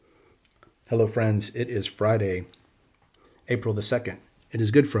Hello, friends. It is Friday, April the 2nd. It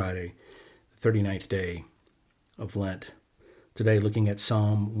is Good Friday, the 39th day of Lent. Today, looking at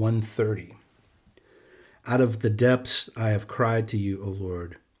Psalm 130. Out of the depths I have cried to you, O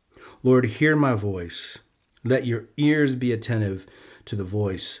Lord. Lord, hear my voice. Let your ears be attentive to the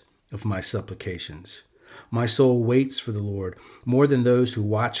voice of my supplications. My soul waits for the Lord more than those who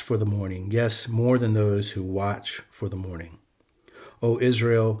watch for the morning. Yes, more than those who watch for the morning. O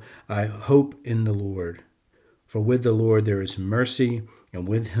Israel, I hope in the Lord. For with the Lord there is mercy, and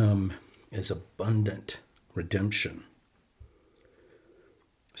with him is abundant redemption.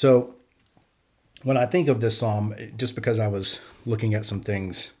 So, when I think of this psalm, just because I was looking at some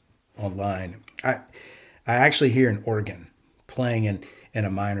things online, I actually hear an organ playing in a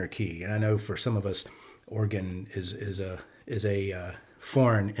minor key. And I know for some of us, organ is a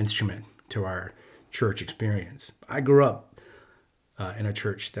foreign instrument to our church experience. I grew up in a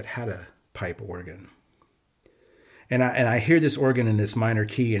church that had a pipe organ. And I hear this organ in this minor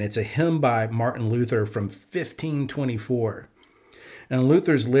key, and it's a hymn by Martin Luther from 1524. And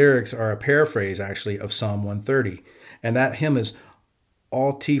Luther's lyrics are a paraphrase, actually, of Psalm 130. And that hymn is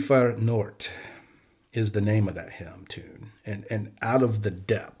All Tiefer Noord is the name of that hymn tune. And Out of the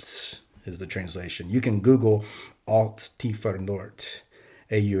Depths is the translation. You can Google Alt Tiefer Noord,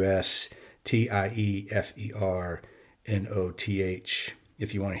 AUSTIEFERNOTH,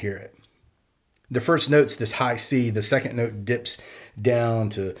 if you want to hear it. The first note's this high C. The second note dips down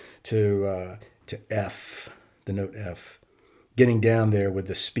to F, the note F, getting down there with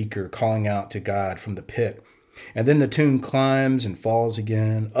the speaker calling out to God from the pit. And then the tune climbs and falls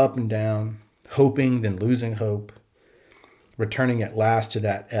again, up and down, hoping, then losing hope, returning at last to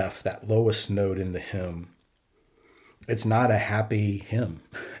that F, that lowest note in the hymn. It's not a happy hymn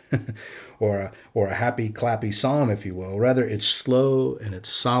or a happy, clappy psalm, if you will. Rather, it's slow and it's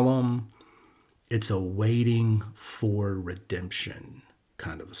solemn. It's a waiting for redemption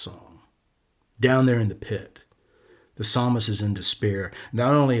kind of a song. Down there in the pit, the psalmist is in despair,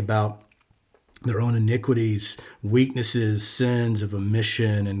 not only about their own iniquities, weaknesses, sins of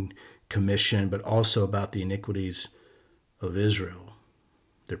omission and commission, but also about the iniquities of Israel,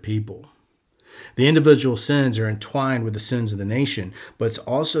 their people. The individual sins are entwined with the sins of the nation, but it's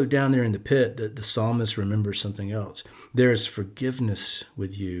also down there in the pit that the psalmist remembers something else. There is forgiveness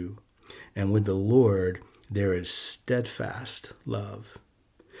with you, and with the Lord there is steadfast love.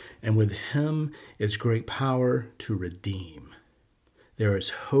 And with him is great power to redeem. There is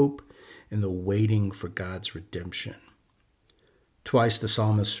hope in the waiting for God's redemption. Twice the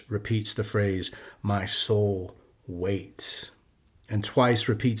psalmist repeats the phrase, my soul waits. And twice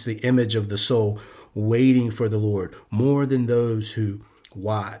repeats the image of the soul waiting for the Lord, more than those who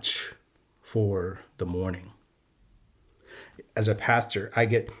watch for the morning. As a pastor, I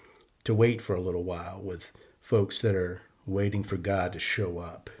get to wait for a little while with folks that are waiting for God to show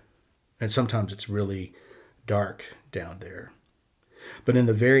up. And sometimes it's really dark down there. But in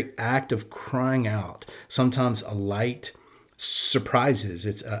the very act of crying out, sometimes a light surprises.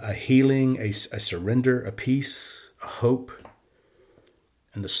 It's a healing, a surrender, a peace, a hope.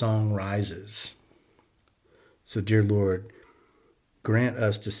 And the song rises. So, dear Lord, grant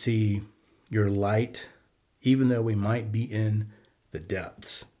us to see your light, even though we might be in the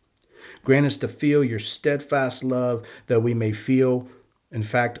depths. Grant us to feel your steadfast love, that we may feel, in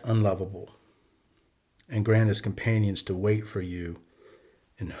fact, unlovable. And grant us companions to wait for you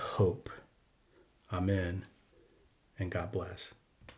in hope. Amen. And God bless.